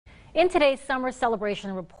In today's summer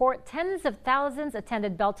celebration report, tens of thousands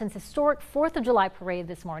attended Belton's historic 4th of July parade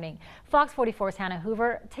this morning. Fox 44's Hannah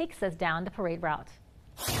Hoover takes us down the parade route.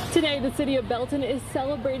 Today, the city of Belton is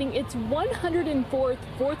celebrating its 104th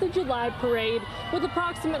 4th of July parade with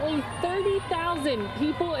approximately 30,000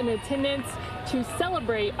 people in attendance to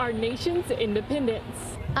celebrate our nation's independence.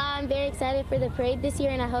 I'm very excited for the parade this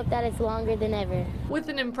year, and I hope that it's longer than ever. With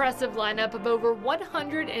an impressive lineup of over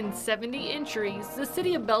 170 entries, the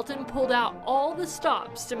city of Belton pulled out all the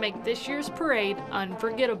stops to make this year's parade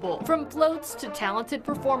unforgettable. From floats to talented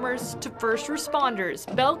performers to first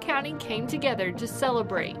responders, Bell County came together to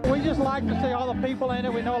celebrate. We just like to see all the people in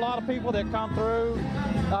it. We know a lot of people that come through.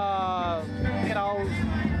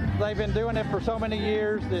 They've been doing it for so many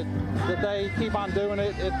years that they keep on doing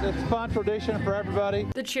it. It's a fun tradition for everybody.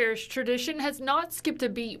 The cherished tradition has not skipped a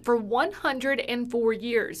beat for 104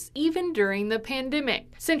 years, even during the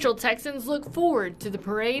pandemic. Central Texans look forward to the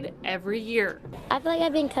parade every year. I feel like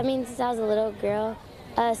I've been coming since I was a little girl.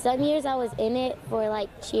 Some years I was in it for like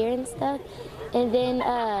cheer and stuff, and then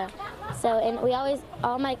we always,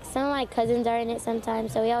 some of my cousins are in it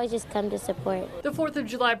sometimes, so we always just come to support. The 4th of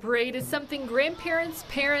July parade is something grandparents,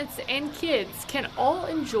 parents, and kids can all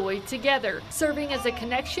enjoy together, serving as a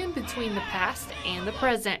connection between the past and the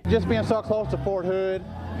present. Just being so close to Fort Hood,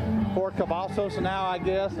 Fort Cavazos now, I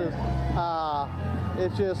guess,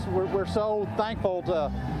 it's just, we're so thankful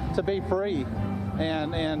to be free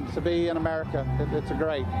and to be in America. It's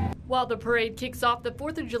great. While the parade kicks off the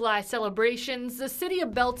 4th of July celebrations, the city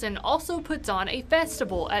of Belton also puts on a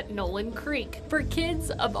festival at Nolan Creek for kids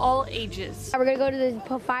of all ages. We're going to go to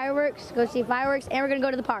the fireworks, go see fireworks, and we're going to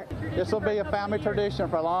go to the park. This will be a family tradition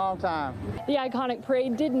for a long time. The iconic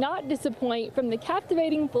parade did not disappoint. From the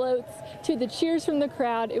captivating floats to the cheers from the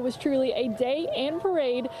crowd, it was truly a day and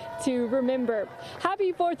parade to remember.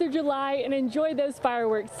 Happy 4th of July and enjoy those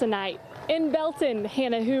fireworks tonight. In Belton,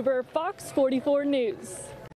 Hannah Hoover, Fox 44 News.